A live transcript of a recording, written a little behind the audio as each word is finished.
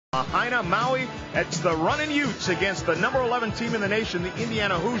Lahaina, Maui. It's the running Utes against the number 11 team in the nation, the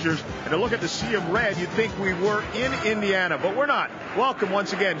Indiana Hoosiers. And to look at the sea of red, you'd think we were in Indiana, but we're not. Welcome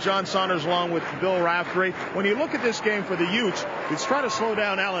once again, John Saunders along with Bill Raftery. When you look at this game for the Utes, it's trying to slow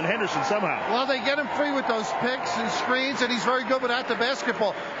down Alan Henderson somehow. Well, they get him free with those picks and screens, and he's very good without the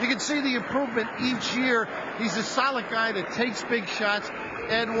basketball. You can see the improvement each year. He's a solid guy that takes big shots.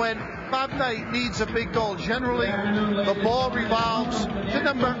 And when Bob Knight needs a big goal, generally the ball revolves to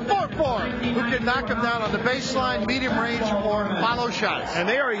number 4-4, who can knock him down on the baseline, medium range, or follow shots. And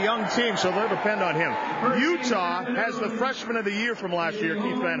they are a young team, so they'll depend on him. Utah has the freshman of the year from last year,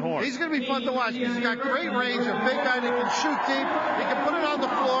 Keith Van Horn. He's going to be fun to watch because he's got great range, a big guy that can shoot deep. He can put it on the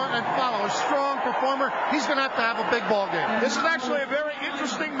floor and follow. A strong performer. He's going to have a big ball game. This is actually a very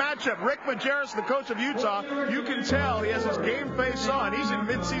interesting matchup. Rick Majerus, the coach of Utah, you can tell he has his game face on. He's in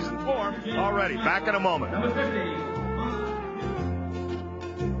mid-season form already. Back in a moment. Number 50.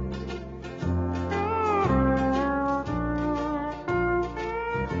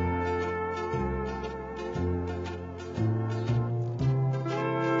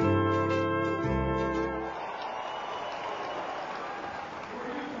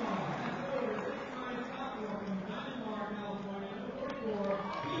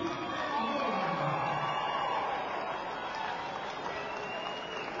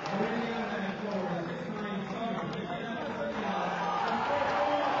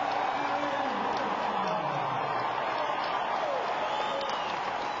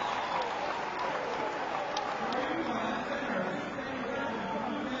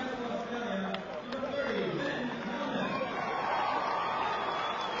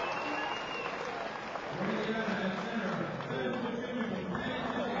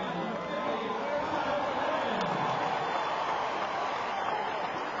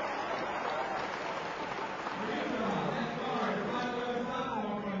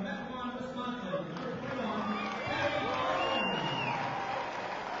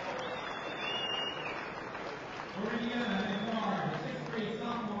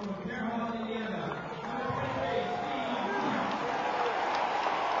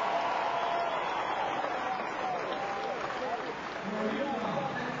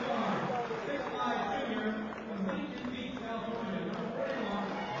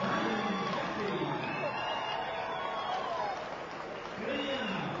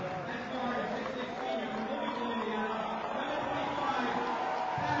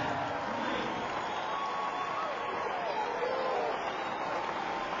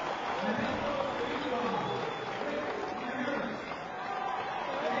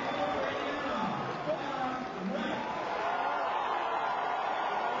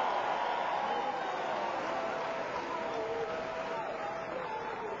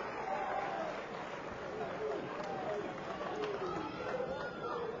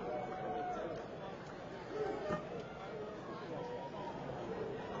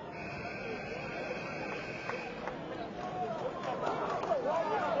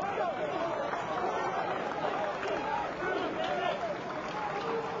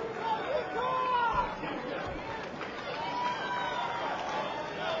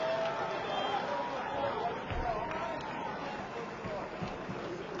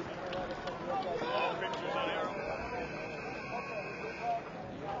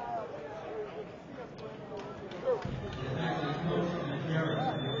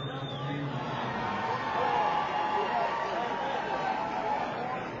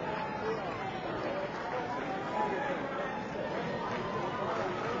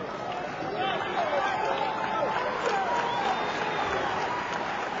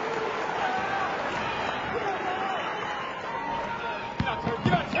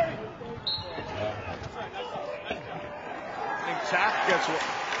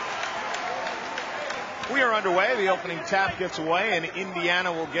 We are underway. The opening tap gets away, and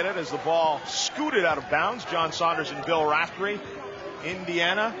Indiana will get it as the ball scooted out of bounds. John Saunders and Bill Raftery.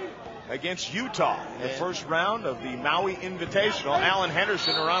 Indiana against Utah in the first round of the Maui Invitational. Alan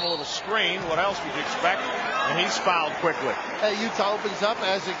Henderson around a little screen. What else would you expect? And he's fouled quickly. Utah opens up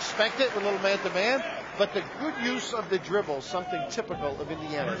as expected with a little man-to-man, but the good use of the dribble, something typical of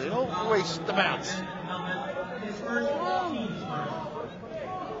Indiana. They don't waste the bounce.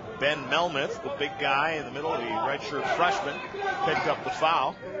 Ben Melmuth, the big guy in the middle, the redshirt freshman, picked up the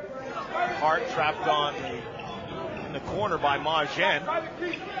foul. Hart trapped on in the corner by Majen.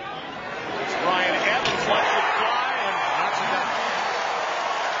 It's Brian Evans, lets it fly and knocks it down.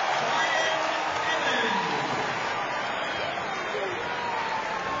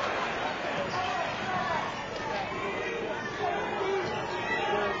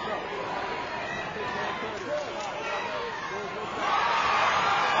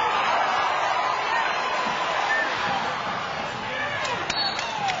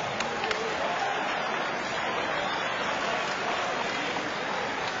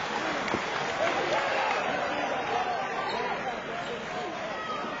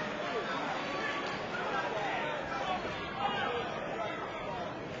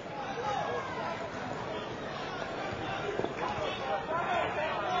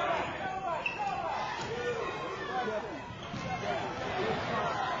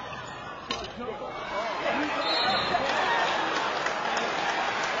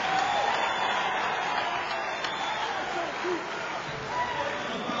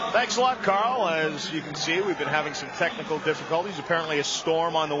 Thanks a lot, Carl. As you can see, we've been having some technical difficulties. Apparently a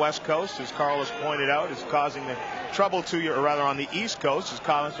storm on the West Coast, as Carl has pointed out, is causing the trouble to you, or rather on the East Coast, is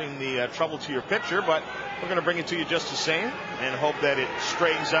causing the trouble to your picture. But we're going to bring it to you just the same and hope that it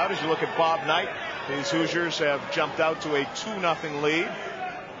straightens out. As you look at Bob Knight, these Hoosiers have jumped out to a 2-0 lead.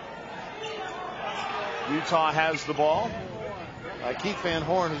 Utah has the ball. Keith Van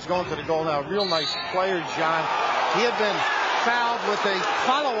Horn, who's going to the goal now, real nice player, John. He had been fouled with a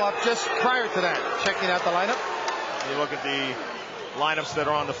follow-up just prior to that. Checking out the lineup. You look at the lineups that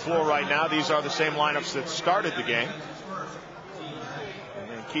are on the floor right now. These are the same lineups that started the game. And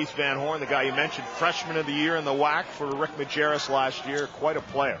then Keith Van Horn, the guy you mentioned, freshman of the year in the WAC for Rick Majerus last year. Quite a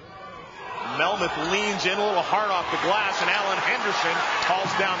player. Melmoth leans in, a little hard off the glass, and Alan Henderson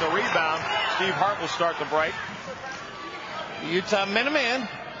calls down the rebound. Steve Hart will start the break. Utah Minuteman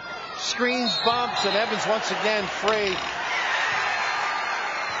screens, bumps, and Evans once again free.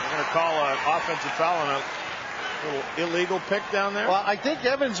 They're going to call an offensive foul on a little illegal pick down there. Well, I think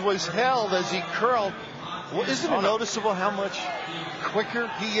Evans was held as he curled. Well, isn't it noticeable how much quicker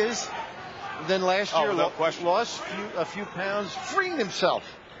he is than last year? Without question. Lost a few pounds, freeing himself.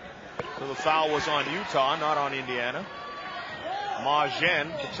 So the foul was on Utah, not on Indiana.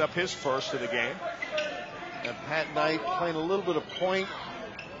 Majerus picks up his first of the game. And Pat Knight playing a little bit of point,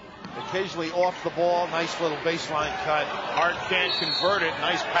 occasionally off the ball. Nice little baseline cut. Hart can't convert it.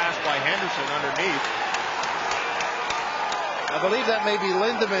 Nice pass by Henderson underneath. I believe that may be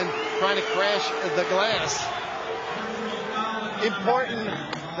Lindemann trying to crash the glass. Important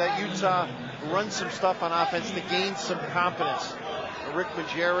that Utah run some stuff on offense to gain some confidence. Rick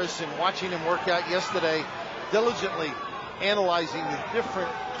Majerus, and watching him work out yesterday, diligently analyzing the different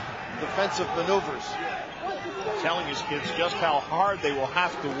defensive maneuvers. Telling his kids just how hard they will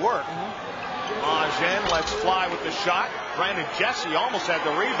have to work. Majerus lets fly with the shot. Brandon Jesse almost had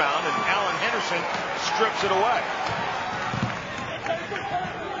the rebound, and Alan Henderson strips it away.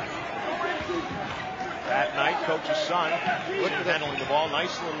 That night, coach's son, handling the ball.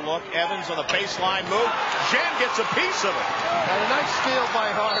 Nice little look. Evans on the baseline move. Jen gets a piece of it. And a nice steal by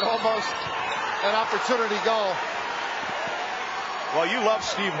Hart, almost an opportunity goal. Well, you love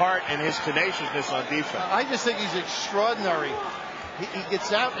Steve Hart and his tenaciousness on defense. I just think he's extraordinary. He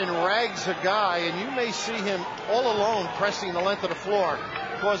gets out and rags a guy, and you may see him all alone pressing the length of the floor.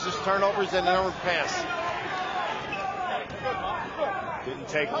 Causes turnovers and an errant pass. Didn't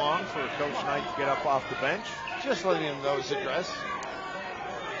take long for Coach Knight to get up off the bench. Just letting him know his address.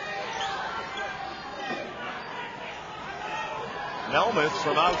 Melmoth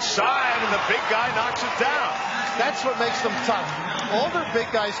from outside, and the big guy knocks it down. That's what makes them tough. All their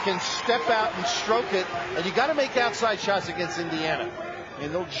big guys can step out and stroke it, and you got to make outside shots against Indiana.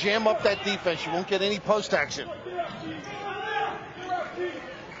 And they'll jam up that defense. You won't get any post action.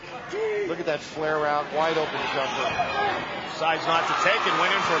 Look at that flare out, wide open jumper. Decides not to take it,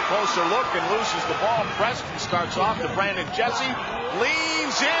 went in for a closer look and loses the ball. Preston starts off to Brandon Jesse,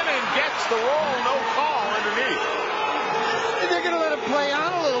 leans in and gets the roll, no call underneath. And they're going to let him play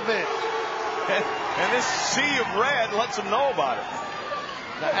on a little bit. And this sea of red lets him know about it.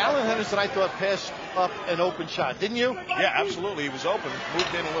 Now, Alan Henderson, I thought, passed up an open shot, didn't you? Yeah, absolutely. He was open,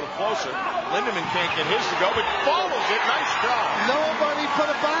 moved in a little closer. Lindemann can't get his to go, but follows it. Nice job. Nobody put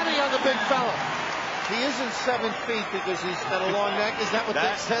a body on the big fella. He isn't 7 feet because he's got a long neck. Is that what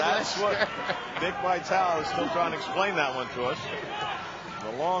Dick said last year? That's what Dick Vitale is still trying to explain that one to us.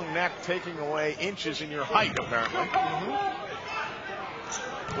 The long neck taking away inches in your height, apparently.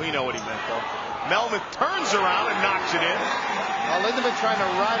 We know what he meant, though. Melmoth turns around and knocks it in. Lindemann trying to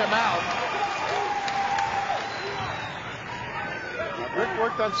ride him out. Rick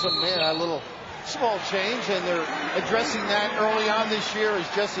worked on some, a little small change, and they're addressing that early on this year as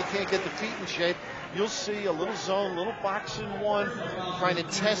Jesse can't get the feet in shape. You'll see a little zone, little box in one, trying to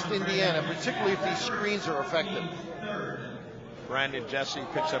test Indiana, particularly if these screens are effective. Brandon Jesse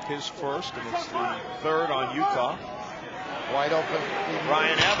picks up his first, and it's the third on Utah. Wide open.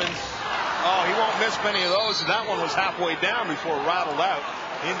 Ryan Evans. Oh, he won't miss many of those, and that one was halfway down before it rattled out.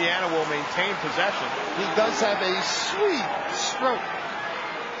 Indiana will maintain possession. He does have a sweet stroke,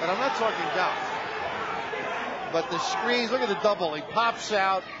 but I'm not talking depth. But the screens, look at the double. He pops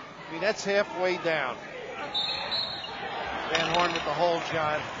out. I mean, that's halfway down. Van Horn with the hold,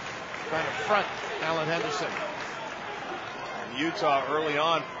 John. Trying to front Alan Henderson. And Utah early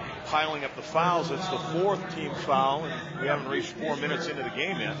on piling up the fouls. It's the fourth team foul, and we haven't reached 4 minutes into the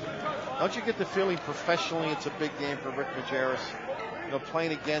game yet. Don't you get the feeling professionally it's a big game for Rick Majerus?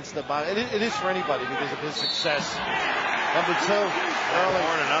 playing against the bottom. It is for anybody because of his success. Number 2,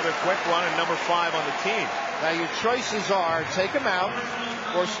 Horn, another quick one, and number 5 on the team. Now your choices are take him out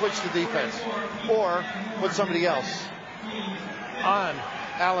or switch the defense or put somebody else on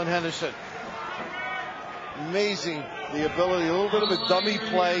Alan Henderson. Amazing the ability, a little bit of a dummy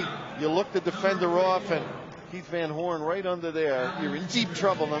play. You look the defender off and Keith Van Horn right under there. You're in deep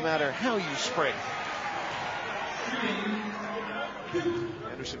trouble no matter how you spring.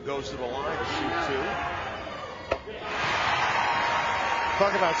 Henderson goes to the line to shoot 2.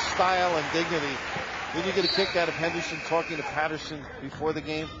 Talk about style and dignity. Did you get a kick out of Henderson talking to Patterson before the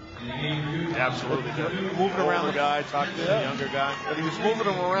game? Absolutely. Moving around the guy, talking to the younger guy. But he was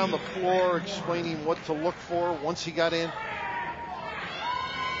moving him around the floor, explaining what to look for once he got in.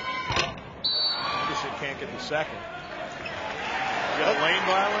 Henderson can't get the second. You got a lane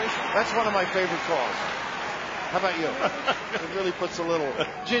violation? That's one of my favorite calls. How about you? It really puts a little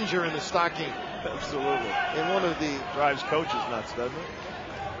ginger in the stocking. Absolutely. In one of the drives coaches nuts, doesn't it?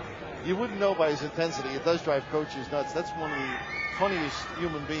 You wouldn't know by his intensity. It does drive coaches nuts. That's one of the funniest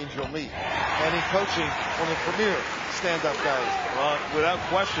human beings you'll meet. And in coaching, one of the premier stand-up guys. Well, without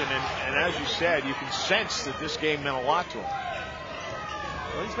question, and as you said, you can sense that this game meant a lot to him.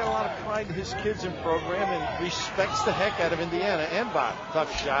 Well, he's got a lot of pride in his kids and program and respects the heck out of Indiana and Bob.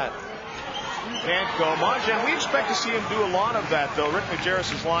 Tough shot. Can't go much, and we expect to see him do a lot of that, though. Rick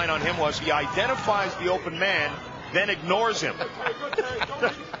Majerus' line on him was he identifies the open man, then ignores him.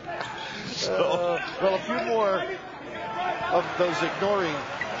 Well, a few more of those ignoring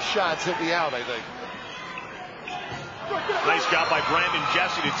shots hit me out, I think. Nice job by Brandon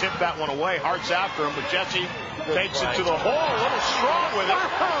Jesse to tip that one away. Hart's after him, but Jesse takes it to the hole. A little strong with it.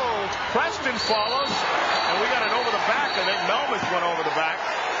 Oh, Preston follows, and we got an over the back. I think Melvins went over the back.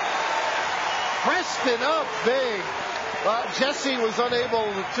 Preston up big. Jesse was unable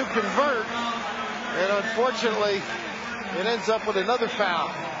to convert, and unfortunately, it ends up with another foul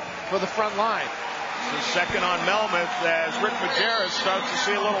for the front line. So second on Melvins as Rick Majerus starts to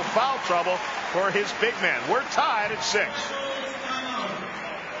see a little foul trouble for his big man. We're tied at 6.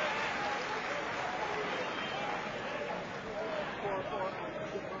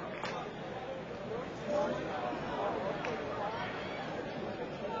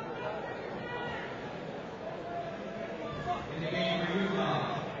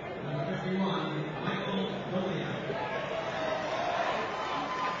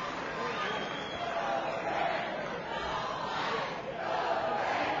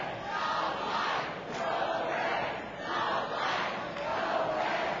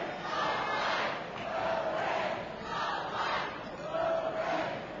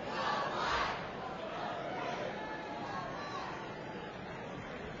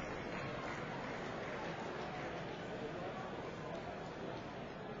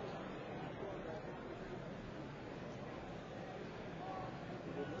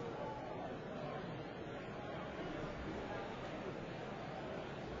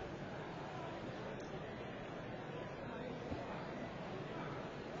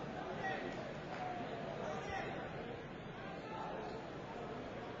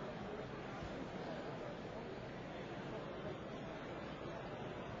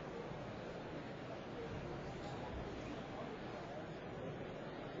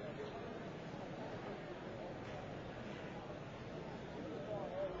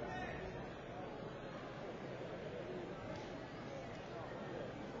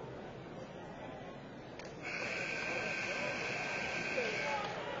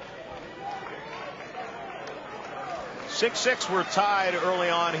 We're tied early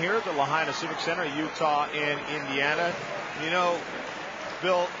on here at the Lahaina Civic Center, Utah and Indiana. You know,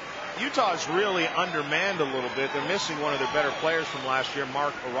 Bill, Utah's really undermanned a little bit. They're missing one of their better players from last year,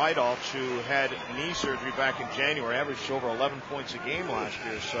 Mark Rydolph, who had knee surgery back in January, averaged over 11 points a game last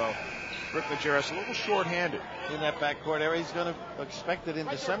year. So Rick Majerus a little short-handed in that backcourt area. He's going to expect it in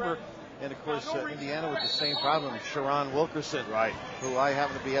December. And, of course, Indiana with the same problem. Sharon Wilkerson, right, who I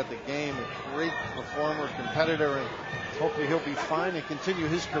happen to be at the game, a great performer, competitor, and hopefully he'll be fine and continue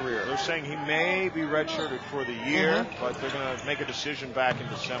his career. They're saying he may be redshirted for the year, but they're going to make a decision back in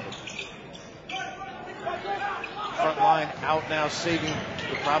December. Front line out now, saving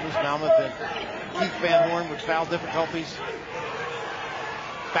the problems. Malmuth and Keith Van Horn with foul difficulties.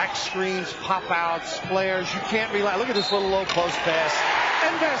 Back screens, pop outs, flares. You can't rely. Look at this little low post pass.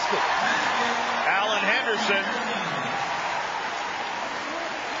 And basket. Alan Henderson.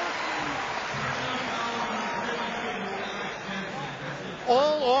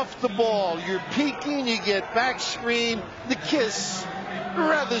 All off the ball. You're peeking, you get back screen, the kiss.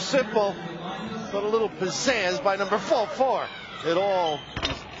 Rather simple, but a little pizzazz by number 4-4. at all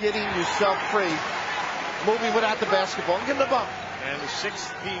is getting yourself free, moving without the basketball, and getting the bump. And the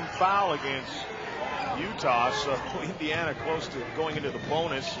 16th foul against Utah, so Indiana close to going into the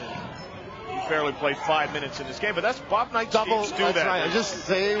bonus. And he barely played 5 minutes in this game, but that's Bob Knight's teams do that. Right. Just the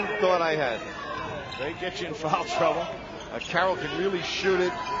same thought I had. They get you in foul trouble. Carroll can really shoot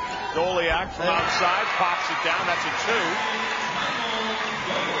it. Doliak from outside pops it down. That's a 2.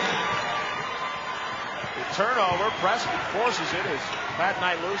 The turnover. Preston forces it as Pat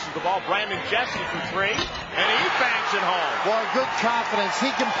Knight loses the ball. Brandon Jesse for 3, and he bangs it home. Well, good confidence.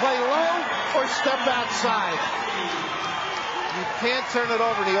 He can play low or step outside. You can't turn it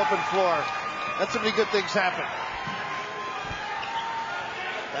over in the open floor. That's when many good things happen.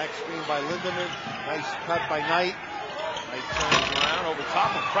 Back screen by Lindemann. Nice cut by Knight. Knight turns around over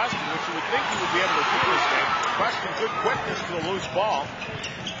top of Preston, which you would think he would be able to do this game. Preston, good quickness to a loose ball.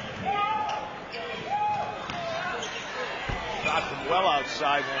 Shot from well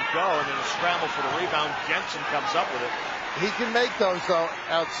outside won't go, and then a scramble for the rebound. Jensen comes up with it. He can make those, though.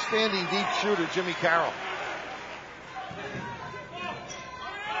 Outstanding deep shooter, Jimmy Carroll.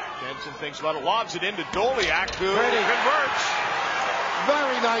 Jensen thinks about it, lobs it into Doliak, who converts.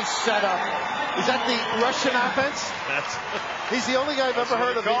 Very nice setup. Is that the Russian offense? He's the only guy I've ever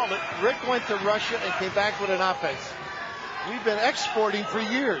heard of. Rick went to Russia and came back with an offense. We've been exporting for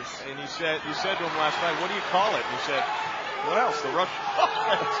years. And you said to him last night, what do you call it? And he said, what else? The Russian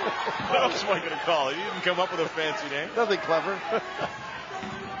offense. What else am I going to call it? He didn't come up with a fancy name. Nothing clever.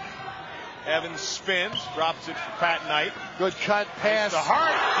 Evans spins, drops it for Pat Knight. Good cut, pass. To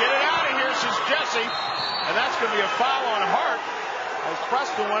Hart. Get it out of here, says Jesse. And that's going to be a foul on Hart as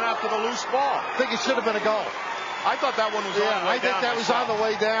Preston went after the loose ball. I think it should have been a goal. I thought that one was on the way down. I think that was on the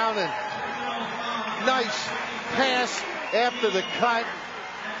way down. And nice pass after the cut.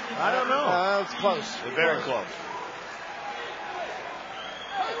 I don't know. It's close. Very close.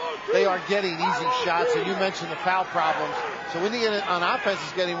 They are getting easy shots, and you mentioned the foul problems. So Indiana on offense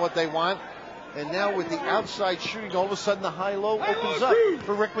is getting what they want. And now with the outside shooting, all of a sudden the high-low opens up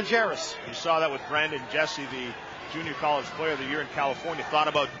for Rick Majerus. You saw that with Brandon Jesse, the junior college player of the year in California. Thought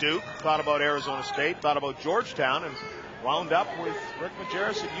about Duke, thought about Arizona State, thought about Georgetown, and wound up with Rick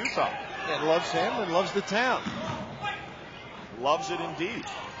Majerus at Utah. And loves him and loves the town. Loves it indeed.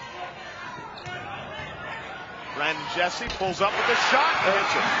 Brandon Jesse pulls up with a shot and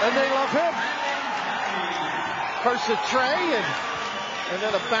hits it. And they love him. First a tray and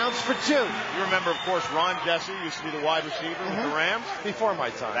then a bounce for 2. You remember, of course, Ron Jesse used to be the wide receiver with the Rams. Before my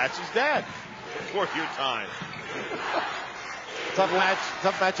time. That's his dad. Before your time. Tough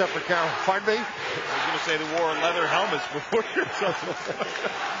matchup for Carroll. Pardon me? I was going to say they wore leather helmets before your time.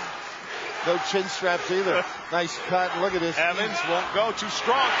 No chin straps either. Nice cut. Look at this. Evans won't go. Too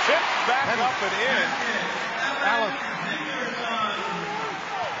strong. Tip back up and in. Allen.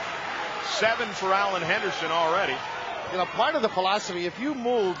 7 for Alan Henderson already. You know, part of the philosophy, if you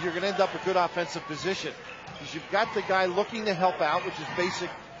move, you're going to end up with good offensive position. Because you've got the guy looking to help out, which is basic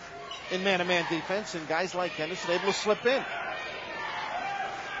in man-to-man defense, and guys like Henderson able to slip in.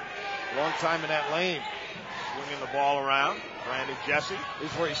 Long time in that lane. Swinging the ball around. Brandon Jesse.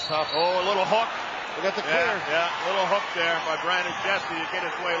 This is where he's tough. Oh, a little hook. We got the clear. Yeah, little hook there by Brandon Jesse to get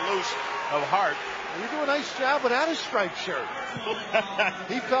his way loose of Hart. You do a nice job without a striped shirt.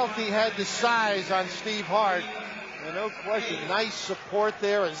 He felt he had the size on Steve Hart. And no question, nice support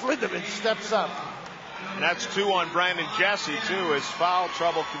there as Lindemann steps up. And that's 2 on Brandon Jesse, too, as foul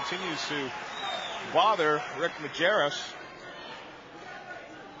trouble continues to bother Rick Majerus.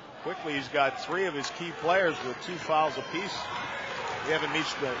 Quickly, he's got 3 of his key players with 2 fouls apiece. We haven't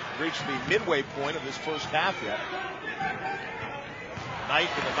reached the midway point of this first half yet. Knight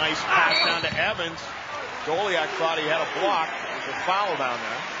with a nice pass down to Evans. Doliak thought he had a block. There's a foul down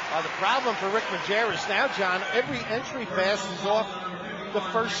there. The problem for Rick Majerus now, John, every entry pass is off the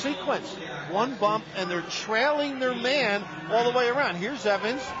first sequence. One bump, and they're trailing their man all the way around. Here's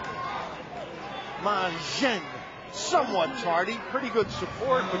Evans. Manjen. Somewhat tardy. Pretty good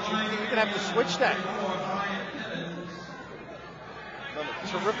support, but you're going to have to switch that.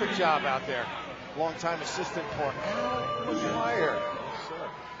 Terrific job out there. Long-time assistant for Al McGuire.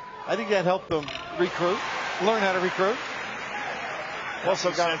 I think that helped them learn how to recruit.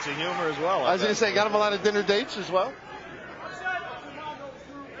 Also got a sense of humor as well. I was going to say, got him a lot of dinner dates as well.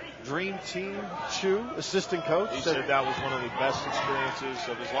 Dream Team 2 assistant coach. He said that was one of the best experiences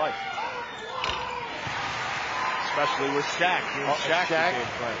of his life. Especially with Shaq. Shaq.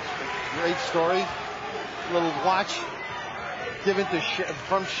 Great story. Little watch given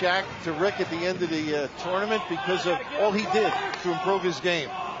from Shaq to Rick at the end of the tournament because of all he did to improve his game.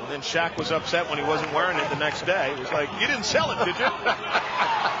 And then Shaq was upset when he wasn't wearing it the next day. He was like, you didn't sell it, did you?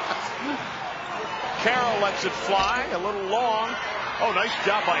 Carroll lets it fly a little long. Oh, nice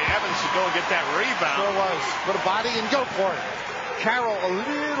job by Evans to go and get that rebound. Sure was. Put a body and go for it. Carroll a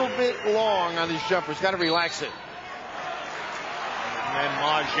little bit long on his jumper. He's got to relax it. And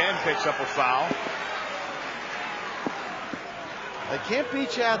Majerus picks up a foul. They can't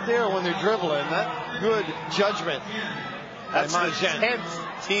beat you out there when they're dribbling. That good judgment. That's the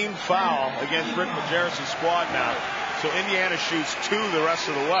 10th team foul against Rick Majerus' squad now. So Indiana shoots 2 the rest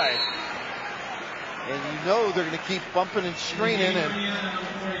of the way. And you know they're going to keep bumping and screening.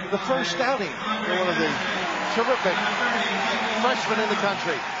 And the first outing, they're one of the terrific freshmen in the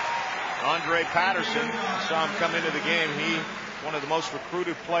country. Andre Patterson, saw him come into the game. He, one of the most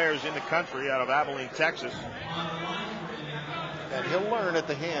recruited players in the country out of Abilene, Texas. And he'll learn at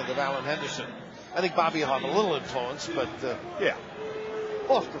the hand of Alan Henderson. I think Bobby will have a little influence, but yeah,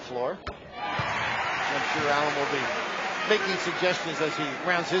 off the floor. I'm sure Alan will be making suggestions as he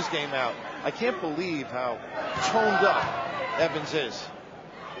rounds his game out. I can't believe how toned up Evans is.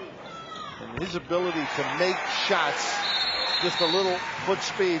 And his ability to make shots, just a little foot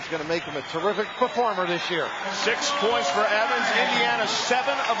speed, is going to make him a terrific performer this year. 6 points for Evans. Indiana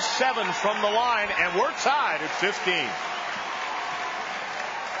 7 of 7 from the line, and we're tied at 15.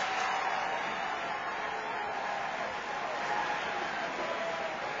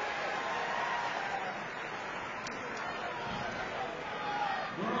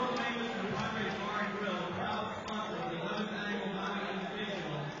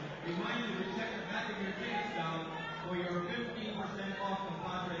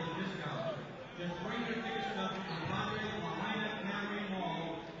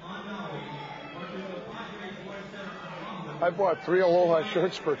 I bought 3 Aloha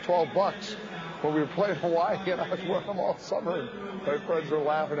shirts for $12 when we were playing Hawaii, and I was wearing them all summer, and my friends were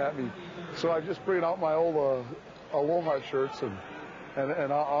laughing at me. So I just bring out my old Aloha shirts,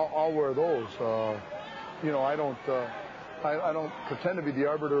 and I'll wear those. You know, I don't pretend to be the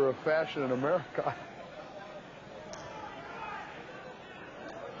arbiter of fashion in America.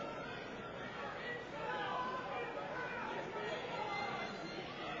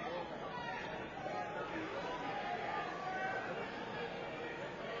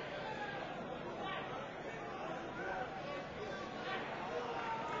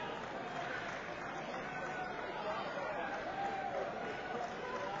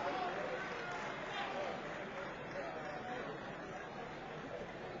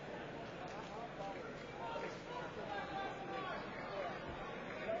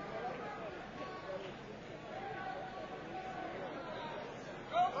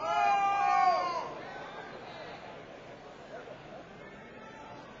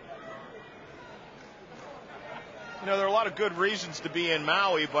 You know, there are a lot of good reasons to be in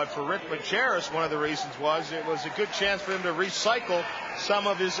Maui, but for Rick Majerus, one of the reasons was it was a good chance for him to recycle some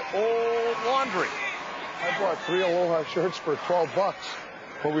of his old laundry. I bought 3 Aloha shirts for $12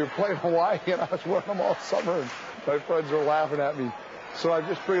 when we were playing Hawaii, and I was wearing them all summer, and my friends were laughing at me. So I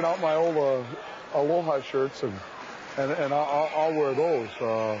just bring out my old Aloha shirts, and I'll wear those.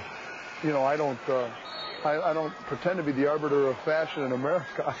 You know, I don't pretend to be the arbiter of fashion in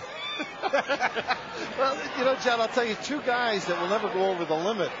America. Well, you know, John, I'll tell you, 2 guys that will never go over the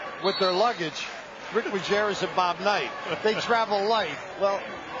limit with their luggage, Rick Majerus and Bob Knight. They travel light. Well,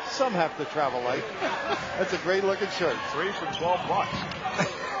 some have to travel light. That's a great looking shirt. 3 for $12.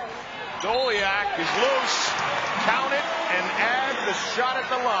 Doliak is loose. Count it and add the shot at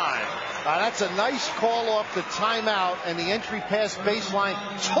the line. That's a nice call off the timeout, and the entry pass baseline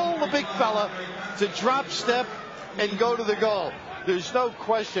told the big fella to drop step and go to the goal. There's no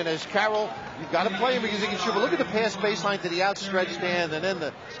question, as Carroll, you've got to play him because he can shoot. But look at the pass baseline to the outstretched hand, and then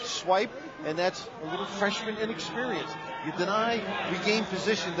the swipe, and that's a little freshman inexperience. You deny, regain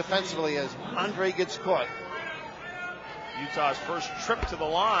position defensively as Andre gets caught. Utah's first trip to the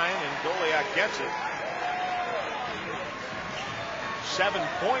line, and Doliak gets it. 7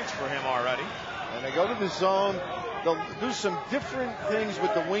 points for him already. And they go to the zone. They'll do some different things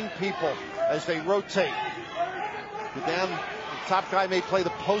with the wing people as they rotate. Get down. The top guy may play the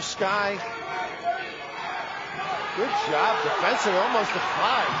post guy. Good job defensively, almost a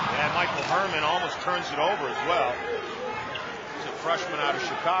 5. And Michael Herman almost turns it over as well. He's a freshman out of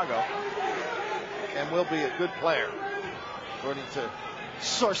Chicago. And will be a good player, according to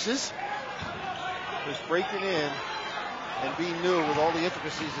sources. Just breaking in and being new with all the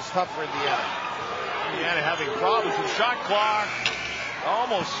intricacies is tough for Indiana. Indiana having problems with shot clock.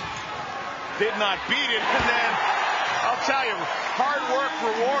 Almost did not beat it. And then, I'll tell you, hard work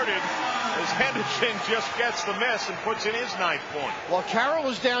rewarded. as Henderson just gets the miss and puts in his 9th point. Well, Carroll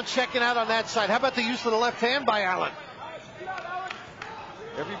is down checking out on that side. How about the use of the left hand by Allen?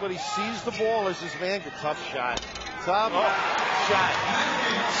 Everybody sees the ball as his man. Tough shot. Tough shot.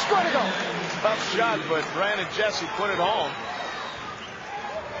 Score to go. Tough shot, but Brandon Jesse put it home.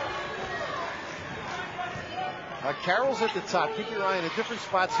 Carroll's at the top. Keep your eye on the different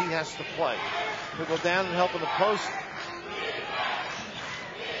spots he has to play. He'll go down and help in the post.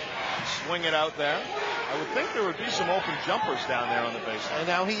 Swing it out there. I would think there would be some open jumpers down there on the baseline. And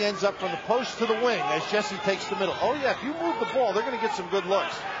now he ends up from the post to the wing as Jesse takes the middle. Oh, yeah, if you move the ball, they're going to get some good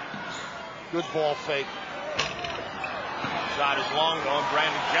looks. Good ball fake. Shot is long, though, and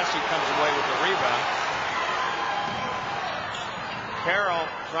Brandon Jesse comes away with the rebound. Carroll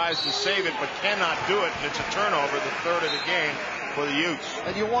tries to save it, but cannot do it, and it's a turnover, the 3rd of the game for the Utes.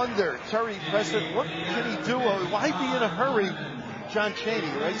 And you wonder, Terry Preston, what can he do? Why be in a hurry? John Chaney,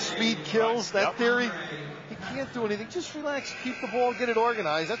 right? Speed kills, that theory. He can't do anything. Just relax, keep the ball, get it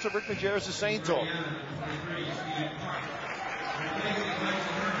organized. That's what Rick Majerus is saying to him.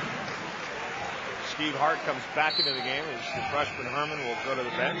 Steve Hart comes back into the game as the freshman Herman will go to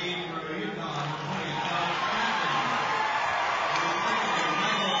the bench.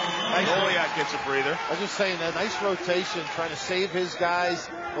 Goliath gets a breather. I was just saying that nice rotation, trying to save his guys,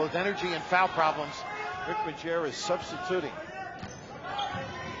 both energy and foul problems. Rick Majerus substituting.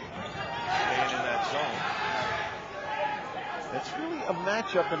 Staying in that zone. It's really a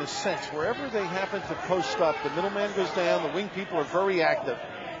matchup in a sense. Wherever they happen to post up, the middleman goes down, the wing people are very active.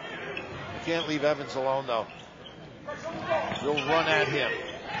 You can't leave Evans alone, though. You'll run at him.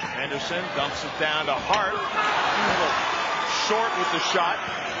 Henderson dumps it down to Hart. Short with the shot.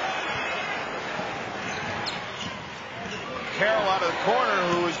 Carroll out of the corner,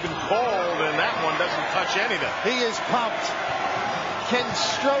 who has been cold, and that one doesn't touch anything. He is pumped. Can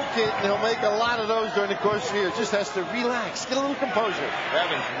stroke it, and he'll make a lot of those during the course of the year. Just has to relax, get a little composure.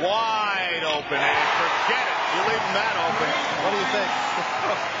 Evans wide open, and forget it. You leave him that open. What do you think?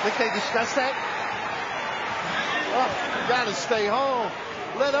 Think they discussed that? Oh, you got to stay home.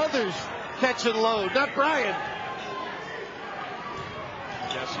 Let others catch and load, not Brian.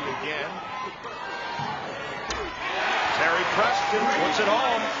 Jesse again. Terry Preston puts it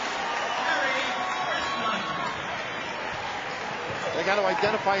home. They got to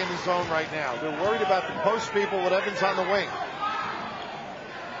identify in the zone right now. They're worried about the post people with Evans on the wing.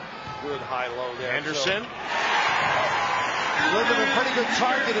 Good high-low there. Henderson. Lindemann, pretty good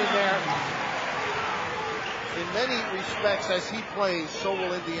target in there. In many respects, as he plays, so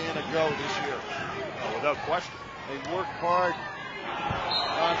will Indiana go this year. Oh, without question. They work hard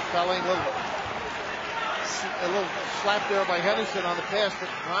on Felling. A little slap there by Henderson on the pass, but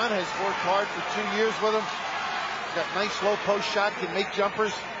Ron has worked hard for 2 years with him. He's got nice low post shot, can make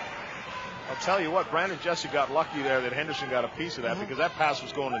jumpers. I'll tell you what, Brandon Jesse got lucky there that Henderson got a piece of that because that pass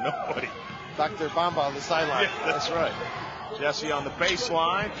was going to nobody. Dr. Bamba on the sideline. Yeah, that's right. Jesse on the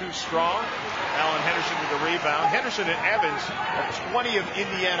baseline, too strong. Alan Henderson with the rebound. Henderson and Evans are 20 of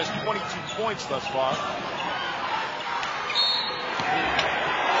Indiana's 22 points thus far.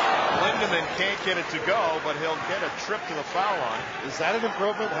 Lindemann can't get it to go, but he'll get a trip to the foul line. Is that an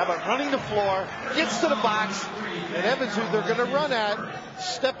improvement? How about running the floor, gets to the box, and Evans, who they're going to run at,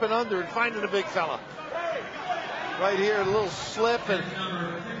 stepping under and finding a big fella. Right here, a little slip, and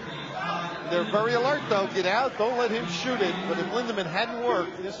they're very alert, though. Get out, don't let him shoot it. But if Lindemann hadn't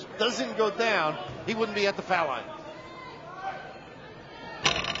worked, this doesn't go down, he wouldn't be at the foul line.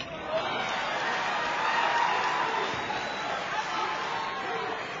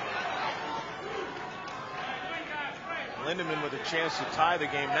 Lindemann with a chance to tie the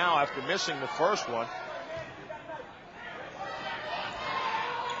game now after missing the first one.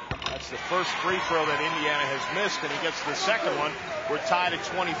 That's the first free throw that Indiana has missed, and he gets the second one. We're tied at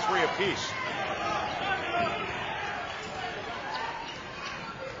 23 apiece.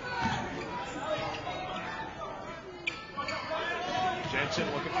 Jensen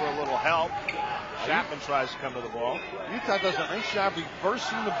looking for a little help. Chapman tries to come to the ball. Utah does a nice job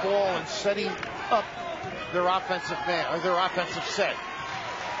reversing the ball and setting up their offensive man, or their offensive set.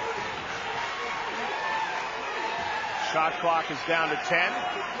 Shot clock is down to 10.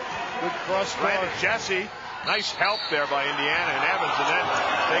 Good cross court. Brandon Jesse, nice help there by Indiana and Evans, and then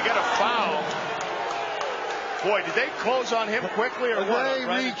they get a foul. Boy, did they close on him quickly or what? They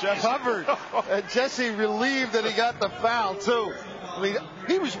recovered. And Jesse relieved that he got the foul, too. I mean,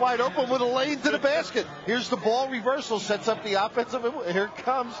 he was wide open with a lane to the basket. Here's the ball reversal, sets up the offensive. Here it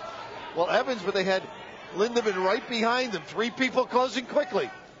comes. Well, Evans, but they had Lindemann right behind him. Three people closing quickly.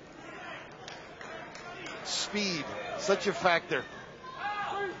 Speed, such a factor.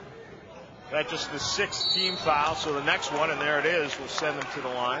 That's just the 6th team foul, so the next one, and there it is, will send them to the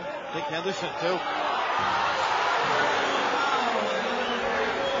line. I think Henderson, too.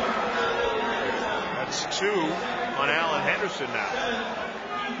 That's 2 on Alan Henderson now.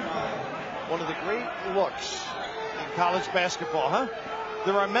 One of the great looks in college basketball, huh?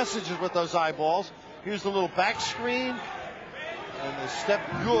 There are messages with those eyeballs. Here's the little back screen, and the step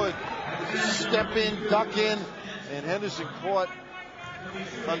good. Step in, duck in, and Henderson caught,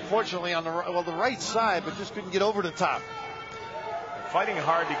 unfortunately, on the right side, but just couldn't get over the top. Fighting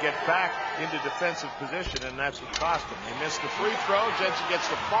hard to get back into defensive position, and that's what cost him. He missed the free throw. Jensen gets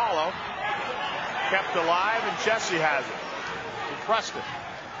the follow. Kept alive, and Jesse has it. To Preston.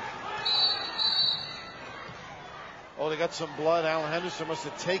 Oh, they got some blood. Alan Henderson must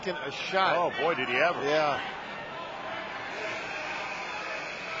have taken a shot. Oh, boy, did he ever. Yeah.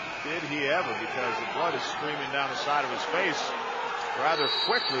 Did he ever, because the blood is streaming down the side of his face rather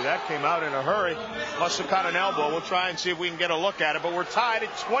quickly. That came out in a hurry. Must have caught an elbow. We'll try and see if we can get a look at it, but we're tied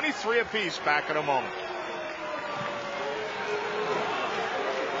at 23 apiece. Back in a moment.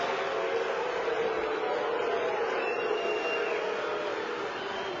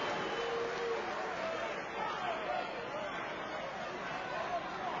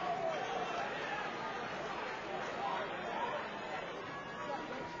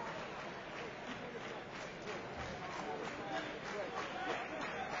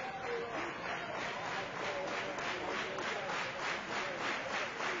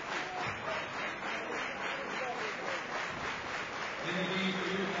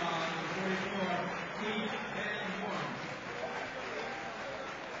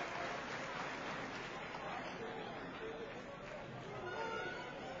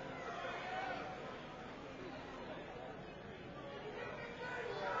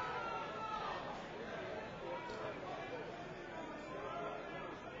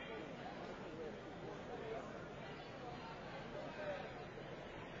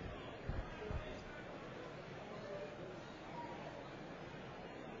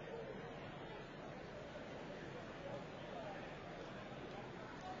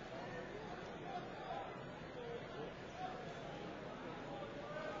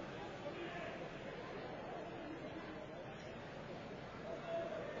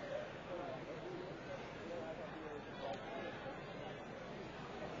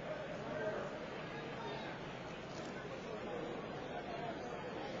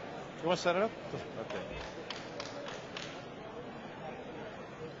 You want to set it up? Okay.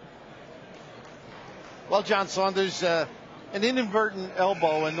 Well, John Saunders, an inadvertent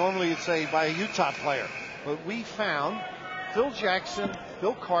elbow, and normally it's by a Utah player. But we found Phil Jackson,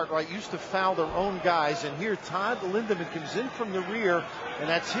 Bill Cartwright used to foul their own guys, and here Todd Lindemann comes in from the rear, and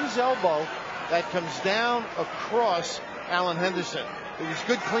that's his elbow that comes down across Alan Henderson. It was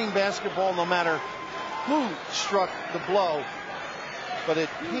good, clean basketball no matter who struck the blow. But it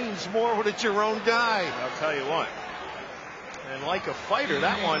pains more when it's your own guy. I'll tell you what. And like a fighter,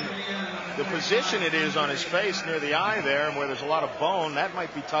 that one, the position it is on his face near the eye there, and where there's a lot of bone, that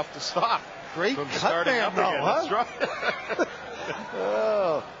might be tough to stop. Great from cut starting man, up though, again. huh? That's right.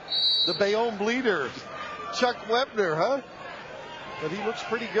 Oh, the Bayonne bleeder, Chuck Webner, huh? But he looks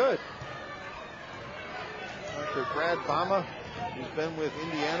pretty good. Dr. Brad Bama, who's been with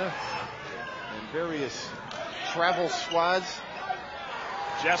Indiana and various travel squads.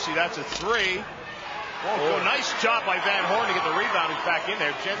 Jesse, that's a 3. Oh, nice job by Van Horn to get the rebound. He's back in there.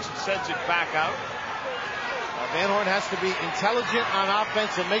 Jensen sends it back out. Van Horn has to be intelligent on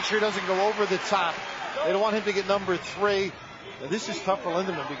offense and make sure he doesn't go over the top. They don't want him to get number 3. Now, this is tough for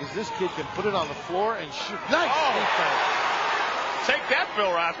Lindemann because this kid can put it on the floor and shoot. Nice defense. Take that,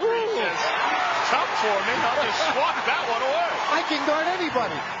 Bill Raftery. He says, tough for me. I'll just swat that one away. I can guard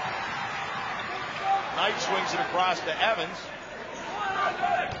anybody. Knight swings it across to Evans.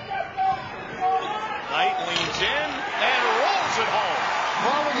 Knight leans in and rolls it home.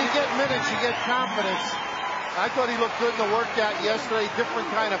 Well, when you get minutes, you get confidence. I thought he looked good in the workout yesterday.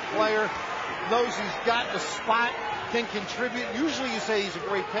 Different kind of player. Knows he's got the spot, can contribute. Usually you say he's a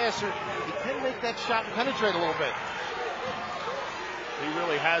great passer. He can make that shot and penetrate a little bit. He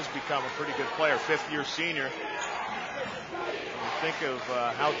really has become a pretty good player, 5th-year senior. You think of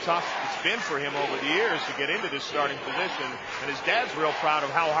how tough it's been for him over the years to get into this starting position, and his dad's real proud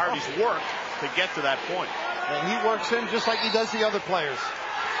of how hard he's worked to get to that point. And he works in just like he does the other players.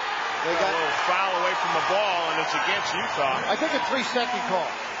 They got a little foul away from the ball, and it's against Utah. I think a 3-second call.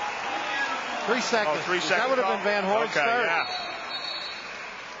 3 seconds. Oh, 3 seconds. That would have been Van Horn's third. Yeah.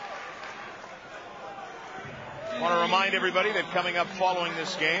 I want to remind everybody that coming up following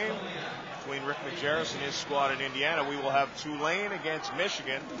this game, between Rick Majerus and his squad in Indiana. We will have Tulane against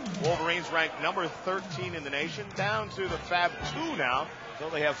Michigan. Wolverines ranked number 13 in the nation, down to the Fab 2 now. So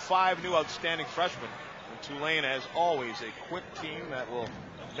they have 5 new outstanding freshmen. And Tulane, as always, a quick team that will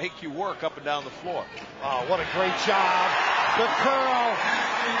make you work up and down the floor. Oh, what a great job. The curl.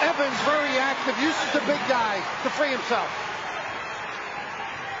 Evans very active, uses the big guy to free himself.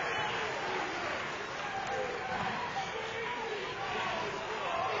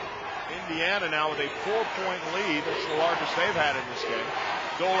 Indiana now with a 4-point lead. That's the largest they've had in this game.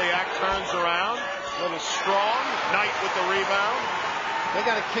 Doliak turns around. A little strong. Knight with the rebound. They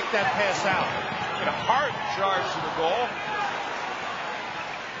got to kick that pass out. Get a hard charge to the goal.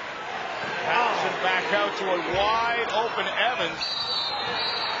 Patterson back out to a wide open Evans.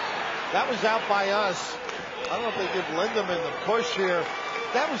 That was out by us. I don't know if they give Lindemann the push here.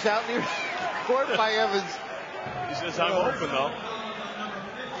 That was out near court by Evans. He says, I'm open though.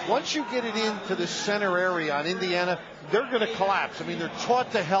 Once you get it into the center area on Indiana, they're going to collapse. I mean, they're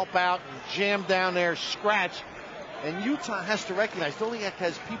taught to help out and jam down there, scratch. And Utah has to recognize Doliak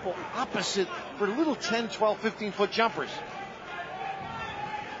has people opposite for little 10, 12, 15-foot jumpers.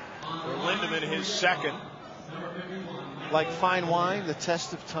 For Lindemann, his second. Like fine wine, the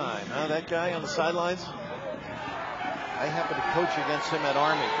test of time. Huh? That guy on the sidelines? I happen to coach against him at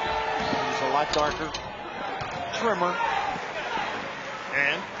Army. He's a lot darker, trimmer.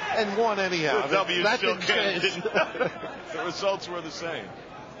 And won anyhow. The W that still didn't can't. change. The results were the same.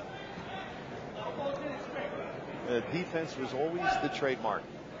 The defense was always the trademark.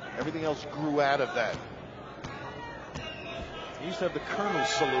 Everything else grew out of that. He used to have the colonel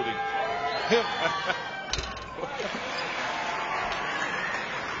saluting him.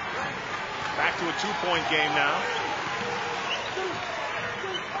 Back to a 2-point game now.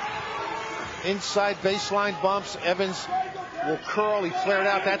 Inside baseline bumps. Evans will curl. He flared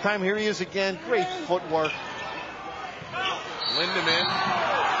out that time. Here he is again. Great footwork. Lindemann.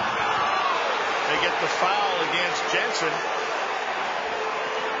 They get the foul against Jensen.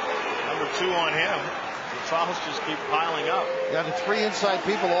 Number 2 on him. The fouls just keep piling up. Got the 3 inside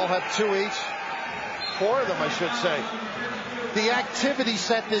people, all have 2 each. 4 of them, I should say. The activity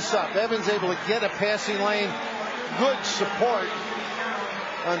set this up. Evans able to get a passing lane. Good support.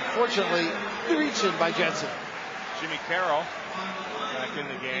 Unfortunately, reaching by Jensen. Jimmy Carroll back in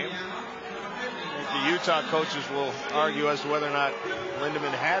the game. I think the Utah coaches will argue as to whether or not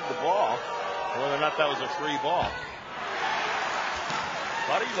Lindemann had the ball, or whether or not that was a free ball.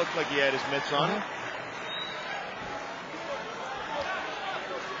 Thought he looked like he had his mitts on him.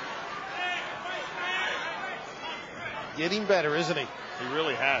 Getting better, isn't he? He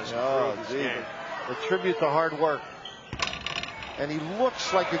really has. Oh, gee. Attribute to hard work. And he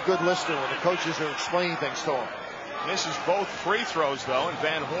looks like a good listener when the coaches are explaining things to him. Misses both free throws, though, and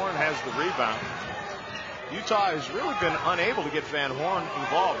Van Horn has the rebound. Utah has really been unable to get Van Horn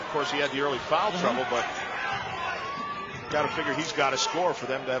involved. Of course, he had the early foul trouble, but got to figure he's got to score for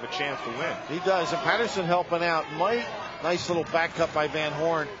them to have a chance to win. He does, and Patterson helping out. Mike, nice little back cut by Van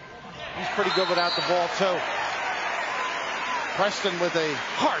Horn. He's pretty good without the ball, too. Preston with a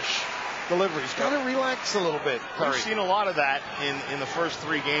harsh delivery. He's got to relax a little bit. We've seen a lot of that in the first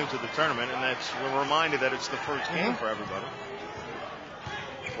 3 games of the tournament, and we're reminded that it's the first game for everybody.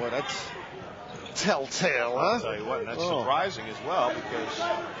 Boy, that's telltale, huh? I'll tell you what, and that's surprising as well, because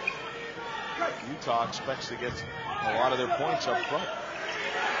Utah expects to get a lot of their points up front.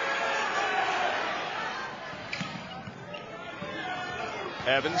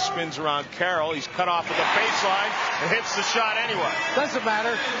 Evans spins around Carroll. He's cut off at the baseline and hits the shot anyway. Doesn't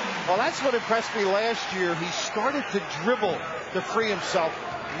matter. Well, that's what impressed me last year. He started to dribble to free himself.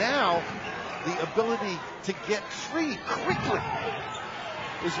 Now, the ability to get free quickly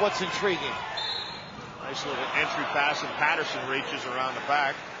is what's intriguing. Nice little entry pass, and Patterson reaches around the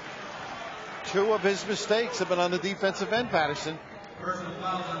back. 2 of his mistakes have been on the defensive end, Patterson.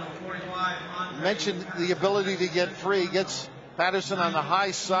 Mentioned the ability to get free. Gets Patterson on the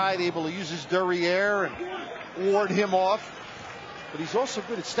high side, able to use his derriere and ward him off. But he's also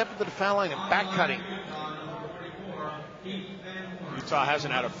good at stepping to the foul line and back cutting. Utah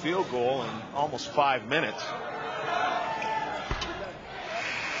hasn't had a field goal in almost 5 minutes.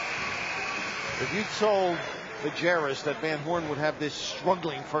 If you told Majerus that Van Horn would have this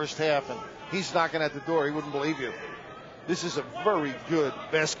struggling first half and he's knocking at the door, he wouldn't believe you. This is a very good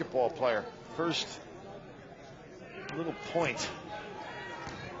basketball player. First little point.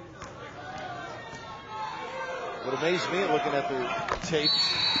 What amazed me looking at the tape,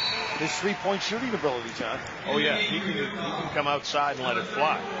 his 3-point shooting ability, John. Oh yeah, he can come outside and let it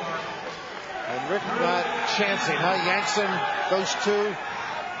fly. And Rick not chancing, huh? Yanks him, those 2.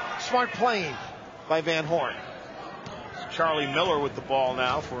 smart playing by Van Horn. It's Charlie Miller with the ball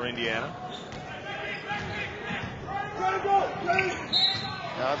now for Indiana.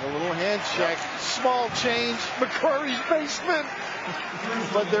 Now the little hand check, small change, McCrory's basement,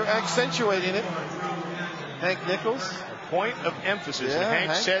 but they're accentuating it. Hank Nichols. A point of emphasis. Yeah, and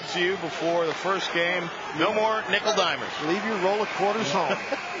Hank said to you before the first game, no more nickel dimers. Leave your roll of quarters home.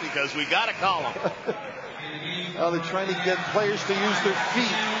 Because we got to call them. Well, they're trying to get players to use their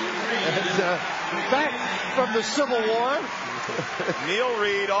feet. And back from the Civil War. Neil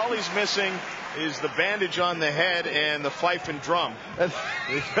Reed, all he's missing is the bandage on the head and the fife and drum.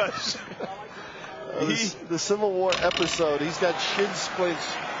 Because the Civil War episode, he's got shin splints,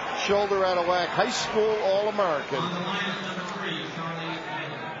 shoulder out of whack, high school All-American.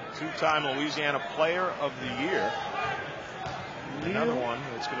 Two-time Louisiana Player of the Year. Another one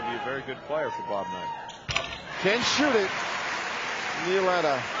that's going to be a very good player for Bob Knight. Can shoot it. Neil out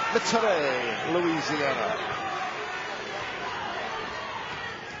of Metairie, Louisiana.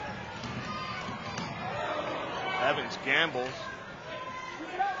 Evans gambles.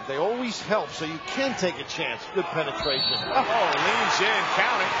 They always help, so you can take a chance. Good penetration. Oh, leans in,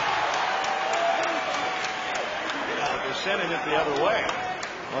 counting. Yeah, they're sending it the other way.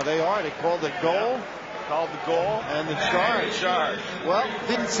 Well, they are. They called the goal. Yeah. Called the goal. And the charge. Well,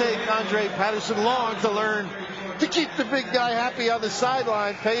 didn't take Andre Patterson long to learn to keep the big guy happy on the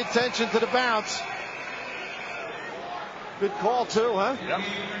sideline. Pay attention to the bounce. Good call, too, huh? Yep.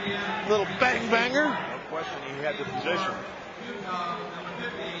 Little bang banger. No question, he had the position.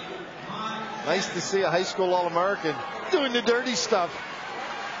 Nice to see a high school All-American doing the dirty stuff.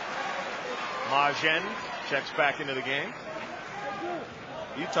 Majerus checks back into the game.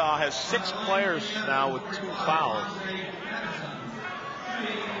 Utah has 6 players now with 2 fouls.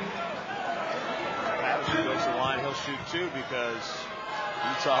 Patterson goes to the line. He'll shoot 2 because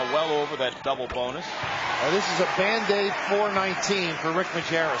Utah well over that double bonus. This is a Band-Aid 419 for Rick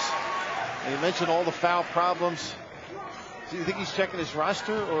Majerus. And you mentioned all the foul problems. Do you think he's checking his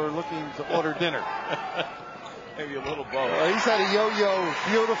roster or looking to order dinner? Maybe a little both. He's had a yo-yo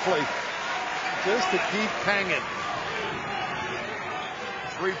beautifully. Just to keep hanging.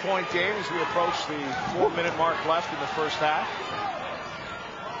 3-point game as we approach the 4-minute mark left in the first half.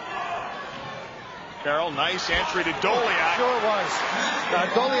 Carroll, nice entry to Doliak. Sure was.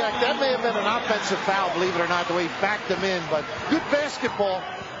 Doliak, that may have been an offensive foul, believe it or not, the way he backed him in. But good basketball,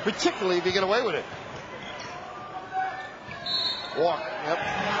 particularly if you get away with it. Walk. Yep.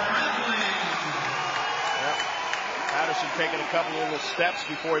 Patterson taking a couple of little steps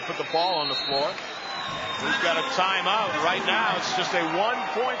before he put the ball on the floor. We've got a timeout right now. It's just a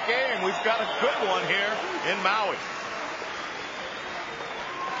 1-point game. We've got a good one here in Maui.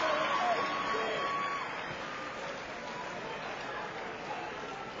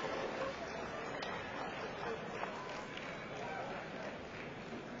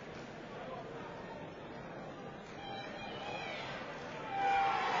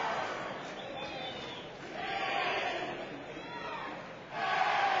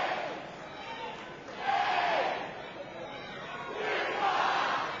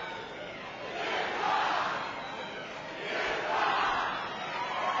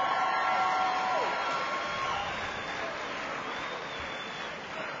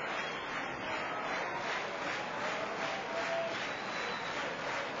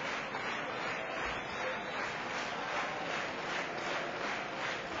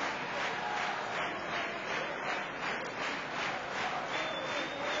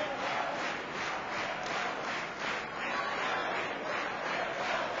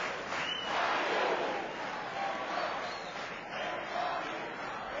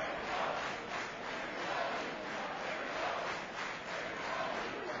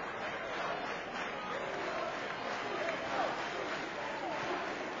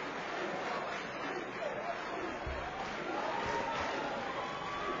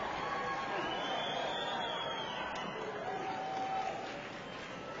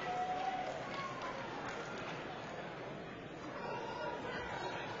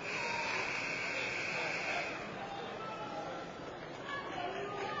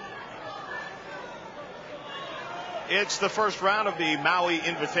 It's the first round of the Maui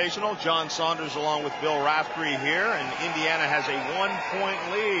Invitational. John Saunders along with Bill Raftery here, and Indiana has a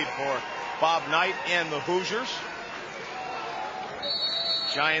 1-point lead for Bob Knight and the Hoosiers.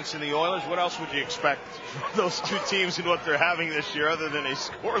 Giants and the Oilers. What else would you expect from those two teams and what they're having this year other than a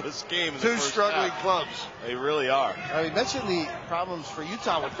scoreless game? Two struggling clubs. They really are. We mentioned the problems for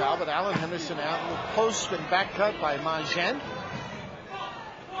Utah with foul, but Alan Henderson out in the post and back cut by Majerus.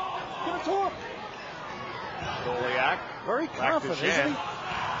 Get a talk. Doliak. Very confident, isn't he?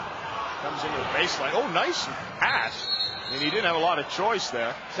 Comes into the baseline. Oh, nice pass. And he didn't have a lot of choice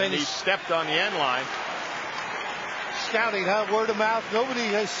there. And he stepped on the end line. Scouting, huh? Word of mouth. Nobody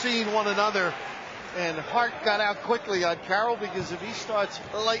has seen one another. And Hart got out quickly on Carroll, because if he starts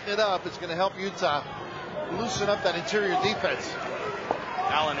lighting it up, it's going to help Utah loosen up that interior defense.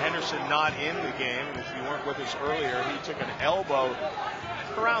 Alan Henderson not in the game. If you weren't with us earlier, he took an elbow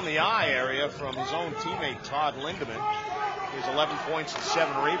around the eye area from his own teammate Todd Lindemann. He has 11 points and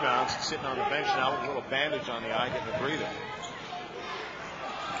 7 rebounds. He's sitting on the bench now with a little bandage on the eye, getting a breather.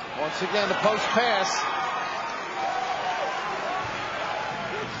 Once again, the post pass.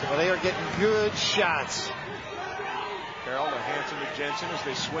 Well, they are getting good shots. Carroll to Hanson to Jensen as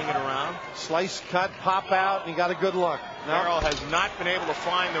they swing it around. Slice, cut, pop out, and he got a good look. Carroll has not been able to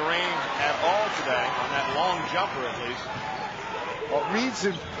find the range at all today, on that long jumper at least. Well, Reed's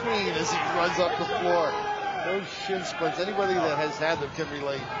in pain as he runs up the floor. Those shin splints, anybody that has had them can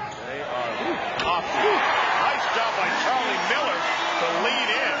relate. They are off. Nice job by Charlie Miller to lead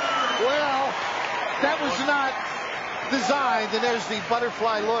in. Well, that was not designed, and there's the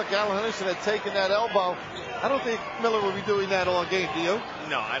butterfly look. Alan Henderson had taken that elbow. I don't think Miller will be doing that all game, do you?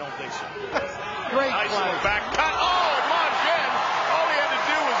 No, I don't think so. Great nice play. little back cut. Oh, Majen! All he had to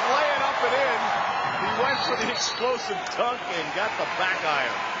do was lay it up and in. He went for the explosive dunk and got the back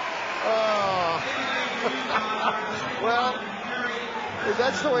iron. Oh. Well,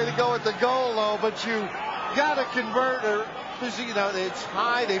 that's the way to go at the goal, though, but you got to convert. You know, it's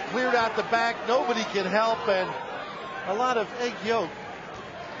high. They cleared out the back. Nobody can help, and a lot of egg yolk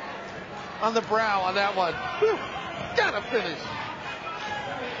on the brow on that one. Whew. Gotta finish.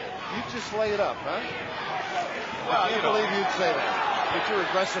 You just lay it up, huh? Well, I can't believe you'd say that. With your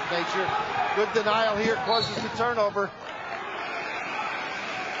aggressive nature. Good denial here causes the turnover.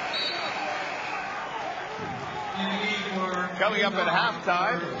 Coming up at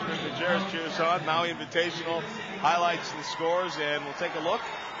halftime, Majerus cheers on. Maui Invitational highlights the scores, and we'll take a look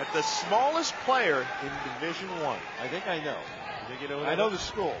at the smallest player in Division I. I think I know. You know I know the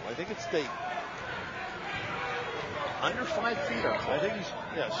school. I think it's Dayton. Under 5 feet up. I think he's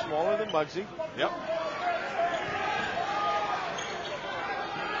smaller than Muggsy. Yep.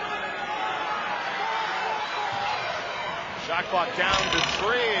 Shot clock down to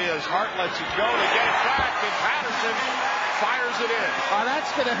 3 as Hart lets it go to get it back, and Patterson fires it in.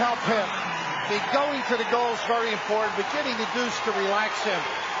 That's going to help him. Going to the goal is very important, but getting the Deuce to relax him.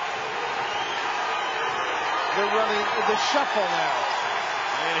 They're running the shuffle now.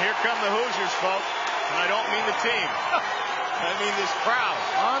 And here come the Hoosiers, folks. And I don't mean the team. I mean this crowd.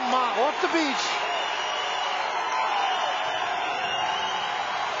 Off the beach.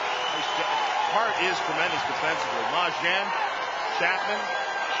 Hart is tremendous defensively. Majen, Chapman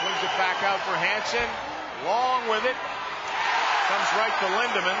swings it back out for Hanson. Long with it. Comes right to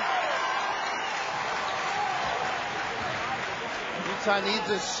Lindemann. Utah needs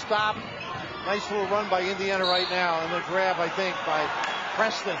a stop. Nice little run by Indiana right now, and the grab, I think, by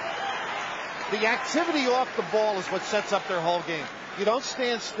Preston. The activity off the ball is what sets up their whole game. You don't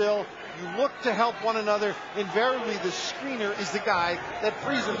stand still. You look to help one another. Invariably, the screener is the guy that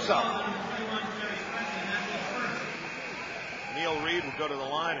frees himself. Neil Reed will go to the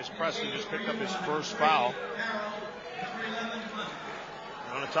line as Preston just picked up his first foul.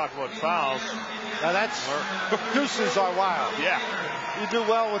 I want to talk about fouls. Now that's deuces are wild. Yeah. You do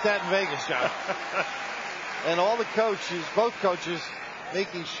well with that in Vegas, John. And all the coaches, both coaches,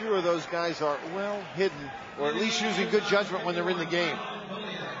 making sure those guys are well hidden, or at least using good judgment when they're in the game.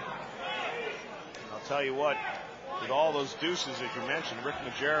 I'll tell you what, with all those deuces, as you mentioned, Rick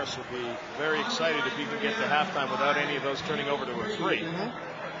Majerus will be very excited if he can get to halftime without any of those turning over to a 3. Mm-hmm.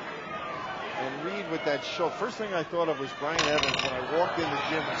 And Reed with that shoulder. First thing I thought of was Brian Evans when I walked in the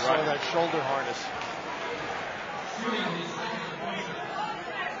gym and saw that shoulder harness.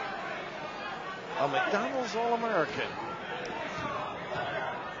 A McDonald's All-American.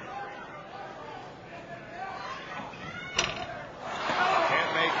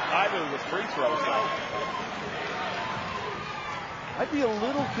 Can't make either of the free throws, though. I'd be a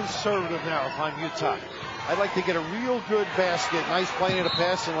little conservative now if I'm Utah. I'd like to get a real good basket. Nice play in the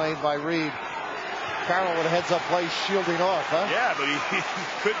passing lane by Reed. Carroll with a heads-up play shielding off, huh? Yeah, but he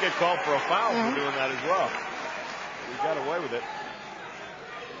could get called for a foul for doing that as well. He got away with it.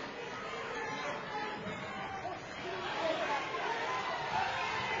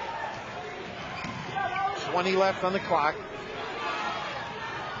 .20 left on the clock.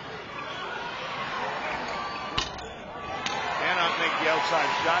 Cannot make the outside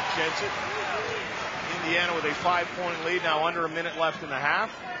shot. Jensen. Indiana with a 5-point lead. Now under a minute left in the half.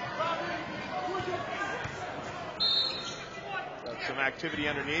 some activity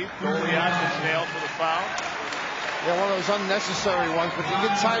underneath. Goliath is nailed for the foul. Yeah, one of those unnecessary ones, but you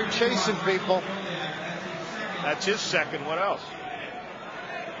get tired chasing people. That's his second. What else?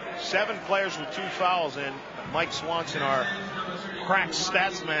 7 players with 2 fouls, and Mike Swanson, our crack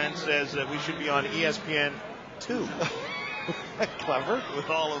stats man, says that we should be on ESPN 2. Clever. With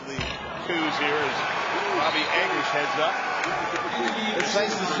all of the 2s here as Robbie Eggers heads up. It's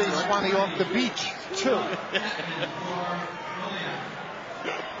nice to see Swanee off the beach, too.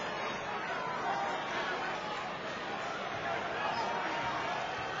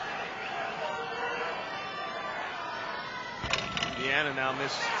 Indiana now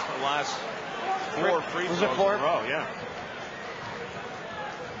missed the last 4 free throws in a row. Yeah.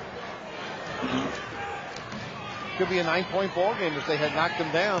 Could be a 9-point ball game if they had knocked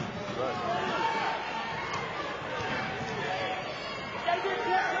them down. Right.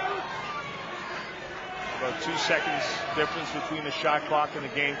 About 2 seconds difference between the shot clock and the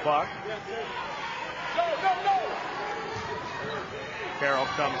game clock. Carroll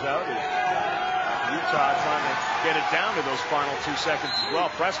comes out. Utah trying to get it down to those final 2 seconds as well.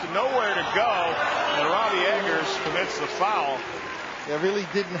 Preston nowhere to go, and Robbie Eggers commits the foul. They really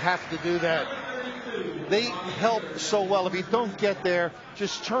didn't have to do that. They help so well. If you don't get there,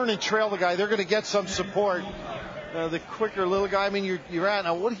 just turn and trail the guy. They're going to get some support. The quicker little guy, I mean, you're at.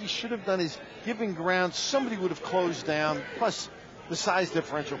 Now, what he should have done is giving ground. Somebody would have closed down. Plus, the size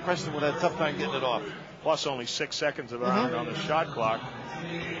differential. Preston would have had a tough time getting it off. Plus, only 6 seconds of on the shot clock.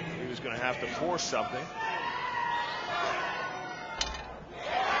 He was going to have to force something. The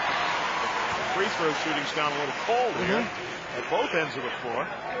free throw shooting's gone a little cold here at both ends of the floor.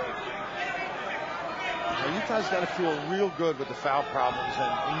 Now, Utah's got to feel real good with the foul problems,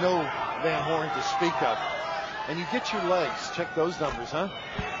 and no Van Horn to speak of. And you get your legs. Check those numbers, huh?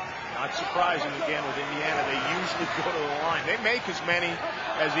 Not surprising again with Indiana. They usually go to the line. They make as many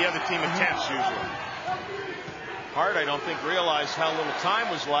as the other team attempts usually. Hart, I don't think, realized how little time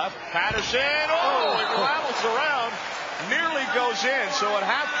was left. Patterson, it rattles around, nearly goes in. So at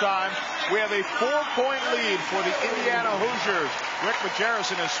halftime, we have a 4-point lead for the Indiana Hoosiers. Rick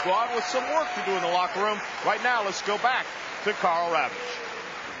Majerus and his squad with some work to do in the locker room. Right now, let's go back to Carl Ravitch.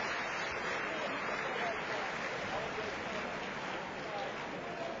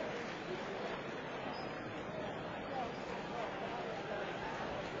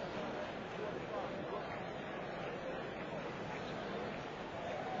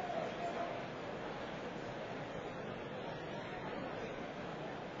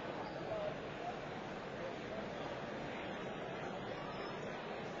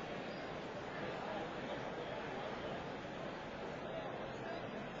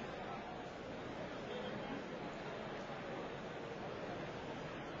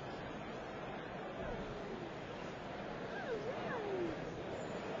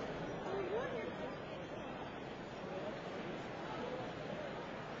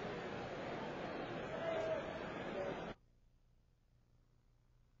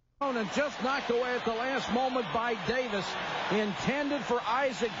 And just knocked away at the last moment by Davis, intended for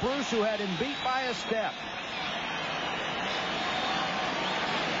Isaac Bruce, who had him beat by a step.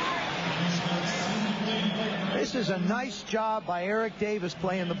 This is a nice job by Eric Davis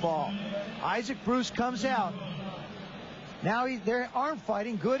playing the ball. Isaac Bruce comes out. Now they're arm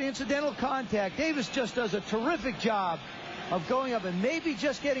fighting, good incidental contact. Davis just does a terrific job of going up and maybe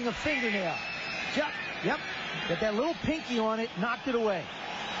just getting a fingernail. Yep, got that little pinky on it, knocked it away.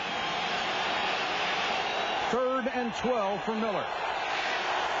 3rd and 12 for Miller.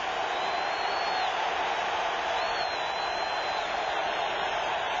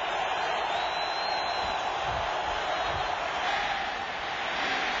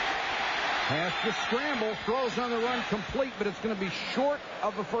 Has to scramble, throws on the run complete, but it's going to be short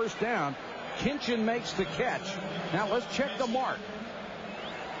of the first down. Kinchin makes the catch. Now let's check the mark.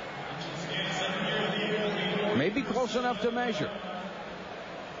 Maybe close enough to measure.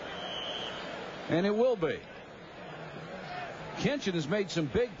 And it will be. Kinchin has made some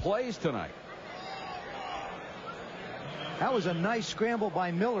big plays tonight. That was a nice scramble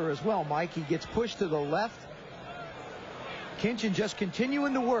by Miller as well, Mike. He gets pushed to the left. Kinchin just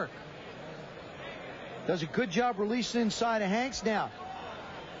continuing to work. Does a good job releasing inside of Hanks. Now,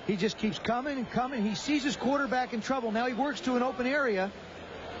 he just keeps coming and coming. He sees his quarterback in trouble. Now he works to an open area.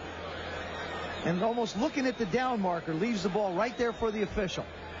 And almost looking at the down marker, leaves the ball right there for the official.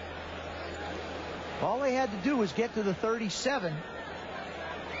 All they had to do was get to the 37.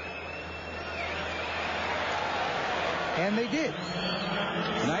 And they did.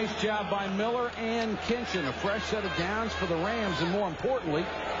 Nice job by Miller and Kinchin. A fresh set of downs for the Rams, and more importantly,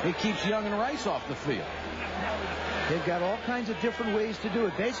 it keeps Young and Rice off the field. They've got all kinds of different ways to do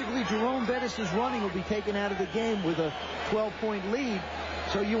it. Basically, Jerome Bettis' running will be taken out of the game with a 12-point lead,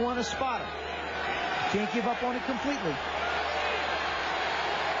 so you want to spot him. Can't give up on it completely.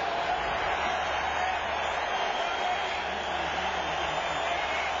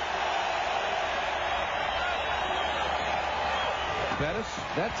 Bettis,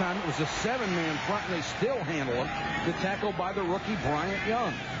 that time it was a 7-man front, and they still handle him. The tackle by the rookie Bryant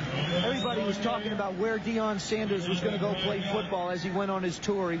Young. Everybody was talking about where Deion Sanders was going to go play football as he went on his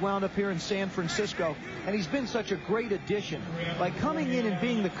tour. He wound up here in San Francisco, and he's been such a great addition. By coming in and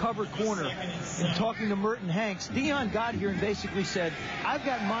being the cover corner and talking to Merton Hanks, Deion got here and basically said, I've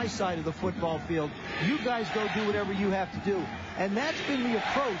got my side of the football field. You guys go do whatever you have to do. And that's been the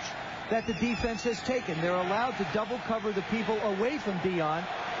approach that the defense has taken. They're allowed to double cover the people away from Deion,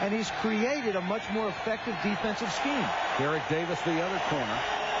 and he's created a much more effective defensive scheme. Eric Davis, the other corner.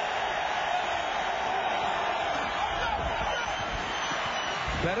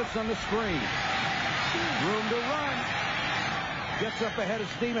 Bettis on the screen. Room to run. Gets up ahead of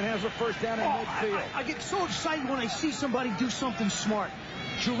steam and has a first down in midfield. I get so excited when I see somebody do something smart.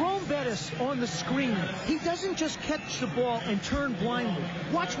 Jerome Bettis on the screen, he doesn't just catch the ball and turn blindly.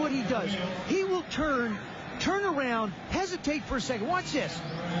 Watch what he does. He will turn around, hesitate for a second. Watch this.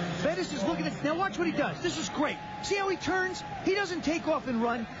 Bettis is looking at... Now watch what he does. This is great. See how he turns? He doesn't take off and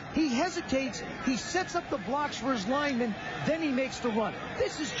run. He hesitates. He sets up the blocks for his linemen. Then he makes the run.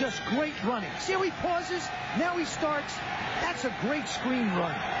 This is just great running. See how he pauses? Now he starts. That's a great screen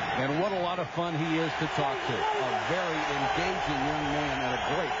run. And what a lot of fun he is to talk to. A very engaging young man and a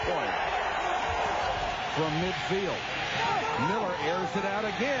great player. From midfield, Miller airs it out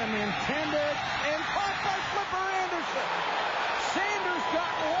again, intended, and caught by Flipper Anderson. Sanders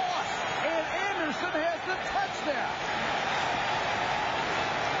got lost, and Anderson has the touchdown.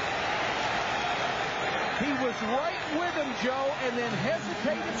 He was right with him, Joe, and then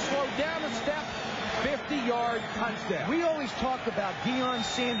hesitated, slowed down a step. 50-yard touchdown. We always talk about Deion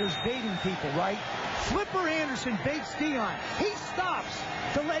Sanders baiting people, right? Flipper Anderson baits Deion. He stops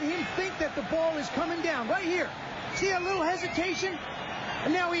to let him think that the ball is coming down right here. See a little hesitation?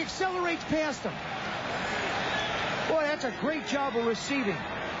 And now he accelerates past him. Boy, that's a great job of receiving.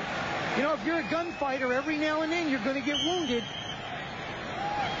 You know, if you're a gunfighter, every now and then you're going to get wounded.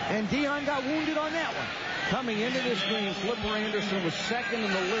 And Deion got wounded on that one. Coming into this game, Flipper Anderson was second in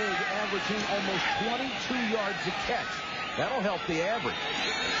the league, averaging almost 22 yards a catch. That'll help the average.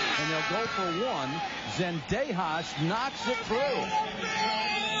 And they'll go for one. Zendejas knocks it through.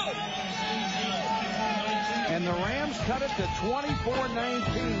 And the Rams cut it to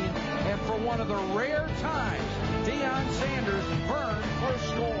 24-19. And for one of the rare times, Deion Sanders burned for a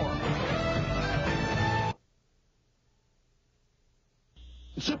score.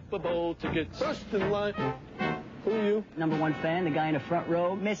 Super Bowl tickets. First in line. Who are you? Number one fan, the guy in the front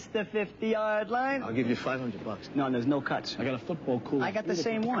row. Mr. 50-yard line. I'll give you $500. No, there's no cuts. I got a football cooler. I got the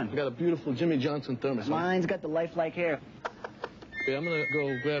same one. I got a beautiful Jimmy Johnson thermos. Mine's got the lifelike hair. Okay, I'm going to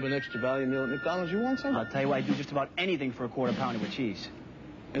go grab an extra value meal at McDonald's. You want some? I'll tell you what, I do just about anything for a quarter pounder with cheese.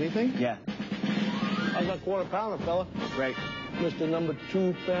 Anything? Yeah. How's that quarter pounder, fella? Great. Mr. Number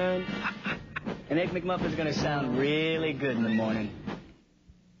 2 fan. An Egg McMuffin's going to sound really good in the morning.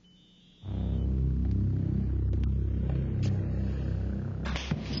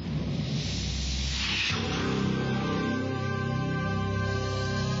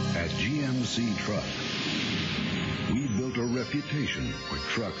 GMC Truck. We built a reputation for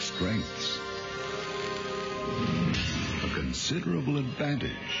truck strengths. A considerable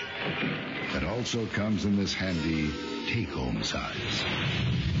advantage that also comes in this handy take-home size.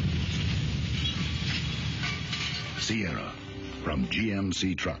 Sierra from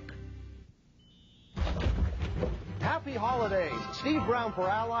GMC Truck. Happy holidays. Steve Brown for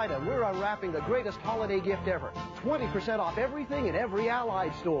Allied, and we're unwrapping the greatest holiday gift ever. 20% off everything in every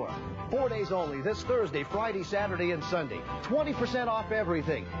Allied store. 4 days only, this Thursday, Friday, Saturday, and Sunday. 20% off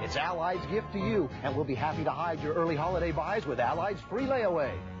everything. It's Allied's gift to you, and we'll be happy to hide your early holiday buys with Allied's free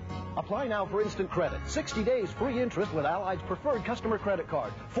layaway. Apply now for instant credit. 60 days free interest with Allied's preferred customer credit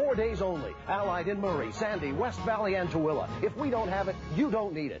card. 4 days only. Allied in Murray, Sandy, West Valley, and Tooele. If we don't have it, you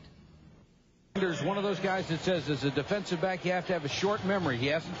don't need it. There's one of those guys that says as a defensive back you have to have a short memory. He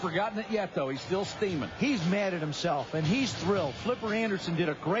hasn't forgotten it yet, though. He's still steaming. He's mad at himself, and he's thrilled. Flipper Anderson did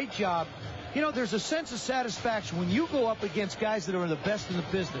a great job. You know, there's a sense of satisfaction when you go up against guys that are the best in the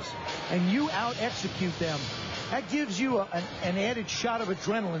business, and you out-execute them. That gives you an added shot of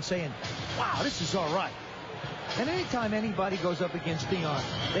adrenaline saying, wow, this is all right. And anytime anybody goes up against Deion,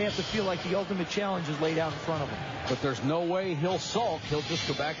 they have to feel like the ultimate challenge is laid out in front of them. But there's no way he'll sulk. He'll just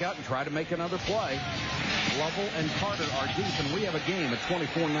go back out and try to make another play. Lovell and Carter are deep, and we have a game at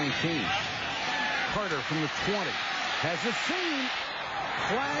 24-19. Carter from the 20 has a seam.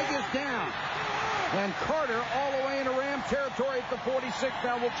 Flag is down. And Carter all the way into Ram territory at the 46.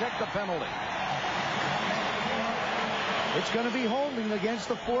 Now we'll check the penalty. It's going to be holding against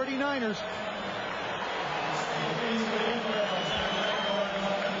the 49ers.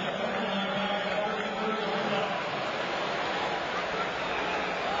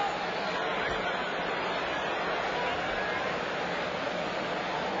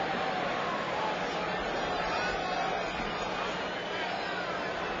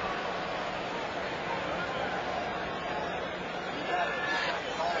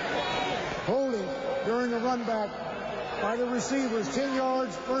 Holding during the run back by the receivers, 10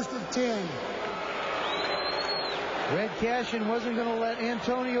 yards, first and 10. Red Cashin wasn't going to let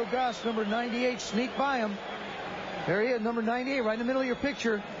Antonio Goss, number 98, sneak by him. There he is, number 98, right in the middle of your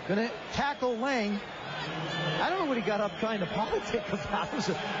picture. Going to tackle Lang. I don't know what he got up trying to politic about. That's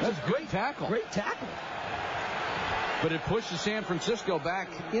a great tackle. Great tackle. But it pushes San Francisco back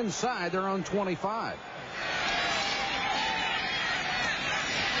inside their own 25.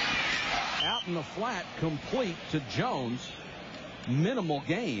 Out in the flat, complete to Jones. Minimal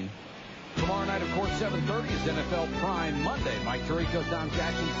gain. Tomorrow night, of course, 7:30 is NFL Prime Monday. Mike Tirico, Don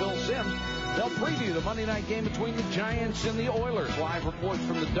Jackson, Phil Simms. They'll preview the Monday night game between the Giants and the Oilers. Live reports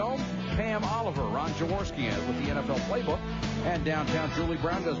from the Dome. Pam Oliver, Ron Jaworski with the NFL Playbook. And downtown, Julie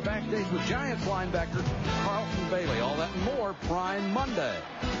Brown goes backstage with Giants linebacker Carlton Bailey. All that and more Prime Monday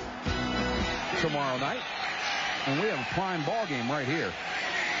tomorrow night. And we have a prime ball game right here.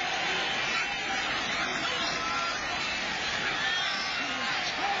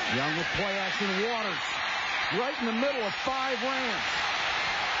 Young with play action. Waters right in the middle of 5 Rams.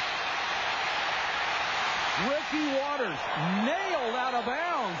 Ricky Waters nailed out of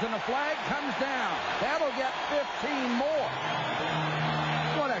bounds, and the flag comes down. That'll get 15 more.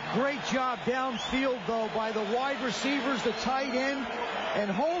 What a great job downfield, though, by the wide receivers, the tight end.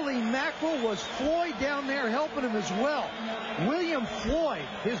 And holy mackerel, was Floyd down there helping him as well. William Floyd,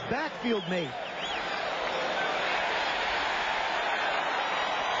 his backfield mate.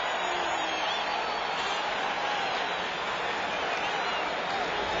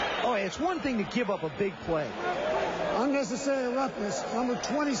 Oh, it's one thing to give up a big play. Unnecessary roughness. Number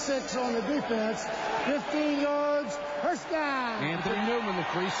 26 on the defense. 15 yards. First down. Anthony Newman, the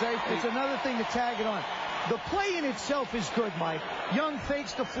free safety. It's another thing to tag it on. The play in itself is good, Mike. Young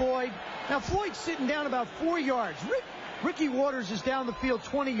fakes to Floyd. Now, Floyd's sitting down about 4 yards. Ricky Waters is down the field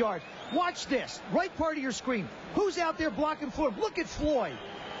 20 yards. Watch this. Right part of your screen. Who's out there blocking Floyd? Look at Floyd.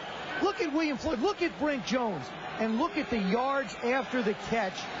 Look at William Floyd. Look at Brent Jones. And look at the yards after the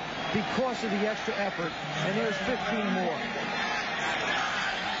catch because of the extra effort. And there's 15 more.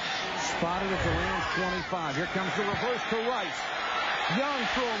 Spotted at the Rams 25. Here comes the reverse to Rice. Young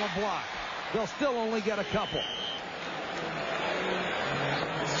throwing a block. They'll still only get a couple.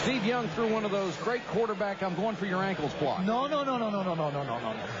 Steve Young threw one of those great quarterback, I'm going for your ankles block. No.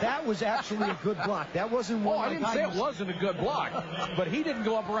 That was actually a good block. That wasn't one. I didn't say it wasn't a good block, but he didn't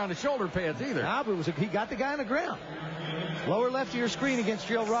go up around the shoulder pads either. Nah, but he got the guy on the ground. Lower left of your screen against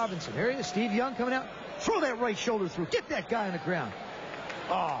Gerald Robinson. Here he is, Steve Young coming out. Throw that right shoulder through. Get that guy on the ground.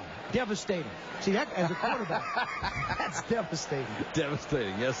 Oh, devastating. See, that as a quarterback, that's devastating.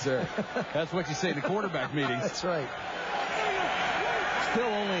 Devastating, yes, sir. That's what you say in the quarterback meetings. That's right. Still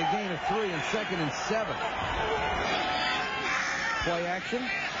only a gain of 3 and 2nd and 7. Play action.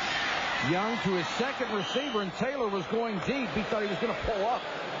 Young to his second receiver, and Taylor was going deep. He thought he was going to pull up.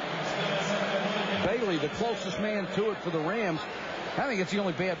 Bailey, the closest man to it for the Rams. I think it's the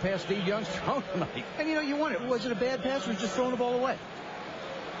only bad pass Steve Young's thrown tonight. And, you won it. Was it a bad pass or was just throwing the ball away?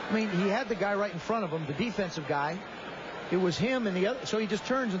 I mean, he had the guy right in front of him, the defensive guy. It was him and the other. So he just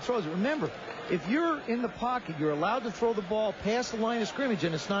turns and throws it. Remember, if you're in the pocket, you're allowed to throw the ball past the line of scrimmage,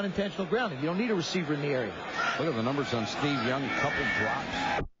 and it's not intentional grounding. You don't need a receiver in the area. Look at the numbers on Steve Young. Couple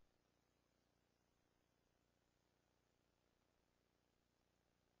drops.